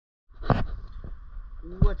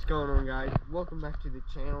What's going on, guys? Welcome back to the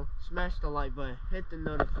channel. Smash the like button, hit the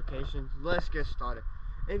notifications. Let's get started.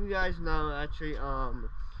 If you guys know, actually,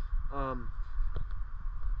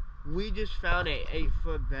 we just found a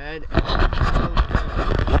 8-foot bed. Now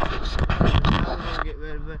we're gonna get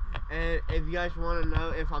rid of it. And if you guys want to know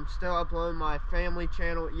if I'm still uploading my family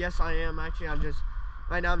channel, yes, I am. Actually,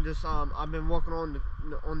 right now I've been working on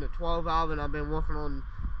the 12 valve, and I've been working on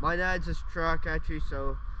my dad's truck actually.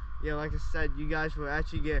 So yeah, like I said, you guys will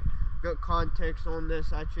actually get good context on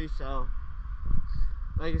this actually. So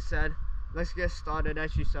like I said, let's get started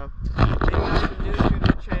actually. So if you guys are new to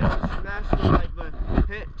the channel, smash the like button,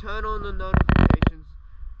 turn on the notifications,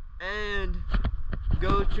 and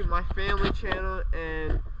go to my family channel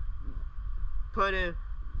and put in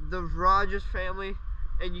the Rogers family,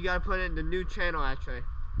 and you gotta put in the new channel actually.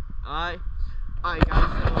 Alright guys, so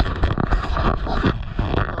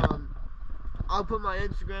I'll put my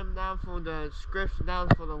Instagram down for the description, down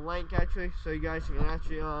for the link actually, so you guys can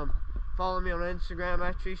actually follow me on Instagram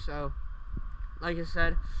actually. So like I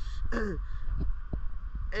said,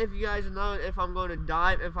 if you guys know if I'm going to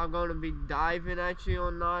dive, if I'm going to be diving actually or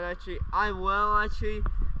not actually, I will actually.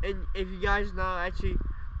 And if you guys know actually,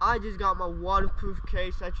 I just got my waterproof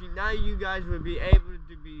case actually. Now you guys will be able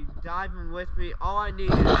to be diving with me. All I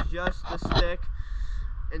need is just the stick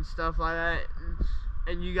and stuff like that,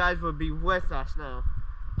 and you guys will be with us now.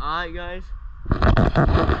 Alright guys,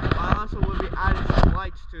 I also will be adding some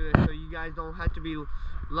lights to it, so you guys don't have to be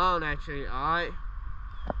alone actually. Alright,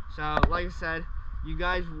 so like I said, you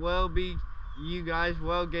guys will get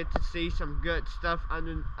to see some good stuff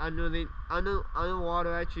underwater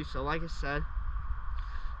actually. So like I said,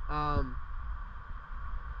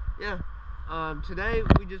 today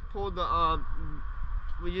we just pulled a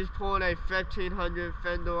 1500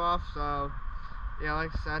 fender off. So yeah,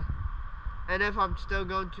 like I said, and if I'm still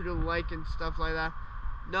going to the lake and stuff like that,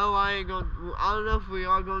 no, I ain't going. I don't know if we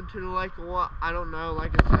are going to the lake or what. I don't know.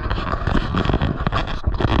 Like I said,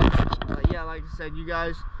 yeah, like I said, you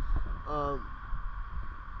guys,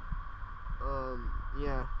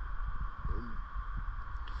 yeah.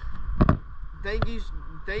 Thank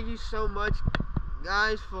you so much,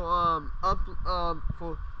 guys, for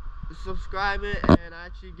for subscribing and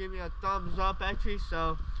actually give me a thumbs up actually.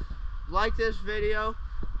 So like this video,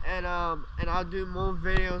 and I'll do more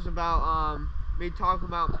videos about me talking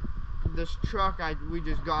about this truck we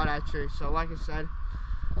just got actually. So like I said,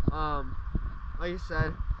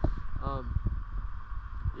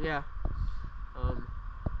 yeah,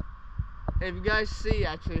 if you guys see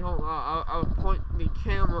actually, hold on, I'll point the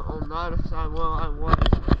camera on the other side while I was.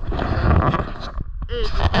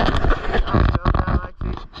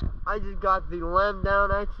 I just got the lamp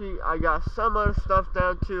down actually. I got some other stuff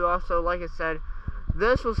down too also. Like I said,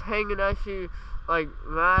 this was hanging actually like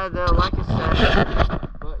right there, like I said,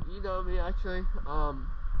 but you know me actually,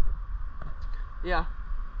 yeah,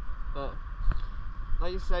 but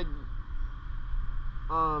like I said,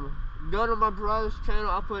 go to my brother's channel.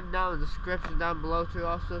 I'll put it down in the description down below too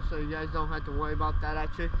also, so you guys don't have to worry about that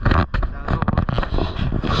actually.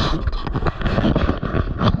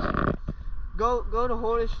 Go to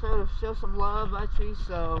Hornet's channel, show some love actually.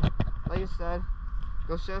 So like I said,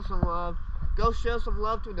 go show some love. Go show some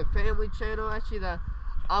love to the family channel actually, that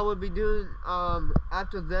I will be doing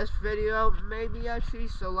after this video maybe actually.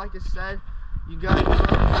 So like I said, you guys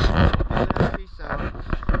actually. So,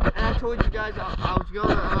 and I told you guys I was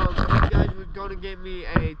gonna you guys were gonna give me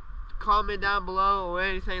a comment down below or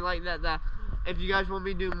anything like that, that if you guys want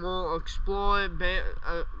me to do more exploring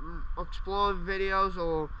videos,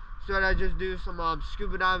 or should I just do some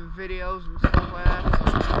scuba diving videos and stuff like that.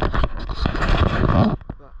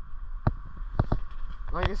 But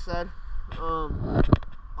like I said, I'm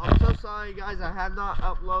so sorry guys, I have not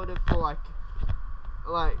uploaded for like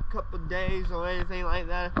a couple days or anything like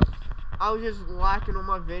that. I was just lacking on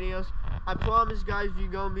my videos. I promise guys, you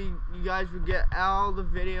guys will get all the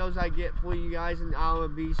videos I get for you guys, and I will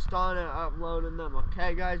be starting uploading them.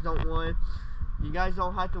 Okay guys, don't worry. You guys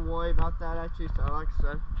don't have to worry about that actually. So like I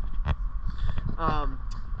said,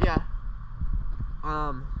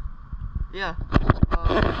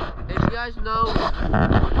 if you guys know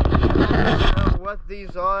what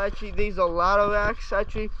these are actually, these are ladder racks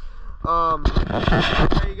actually. I'll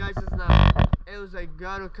tell you guys this now. It was a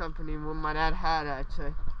gutter company when my dad had it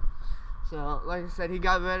actually. So like I said, he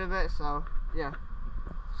got rid of it. So yeah.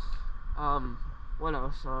 What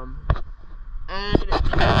else? And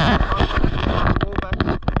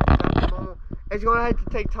it's gonna have to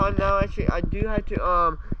take time now actually. I do have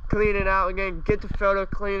to clean it out again, get the filter,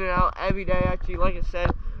 clean it out every day actually. Like I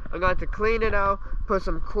said, I'm going to clean it out, put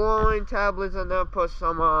some chlorine tablets in there, put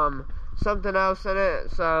some something else in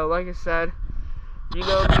it. So like I said, you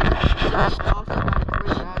know, I also got to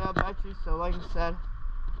bring that up actually. So like I said,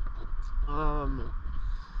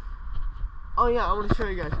 oh yeah, I want to show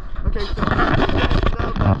you guys. Okay, so you guys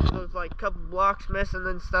know that there's like a couple blocks missing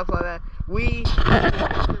and stuff like that. We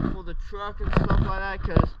for the truck and stuff like that,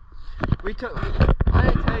 cause we took. I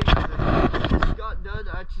didn't tell you guys this. We just got done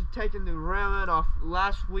actually taking the railroad off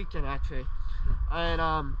last weekend actually,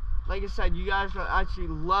 and like I said, you guys will actually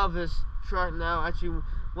love this truck now. Actually,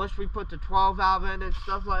 once we put the 12 valve in and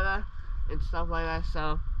stuff like that,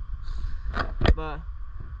 So, but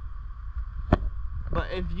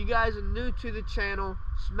if you guys are new to the channel,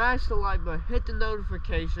 smash the like button, hit the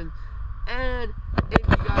notification, and if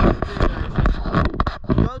you guys are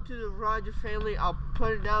new, go to the Rogers family. I'll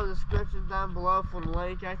put it down in the description down below for the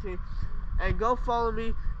link actually, and go follow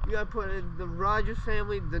me. You gotta put in the Rogers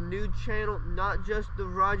family, the new channel, not just the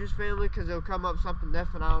Rogers family, because it'll come up something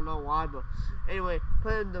different. I don't know why, but anyway,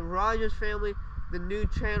 put in the Rogers family, the new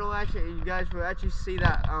channel actually, and you guys will actually see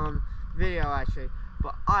that video actually.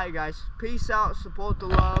 But alright guys, peace out, support the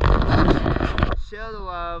love, share the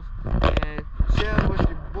love, and share it with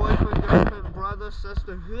your boyfriend, girlfriend, brother,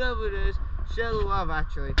 sister, whoever it is. Share the love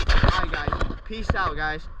actually. Alright guys, peace out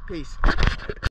guys, peace.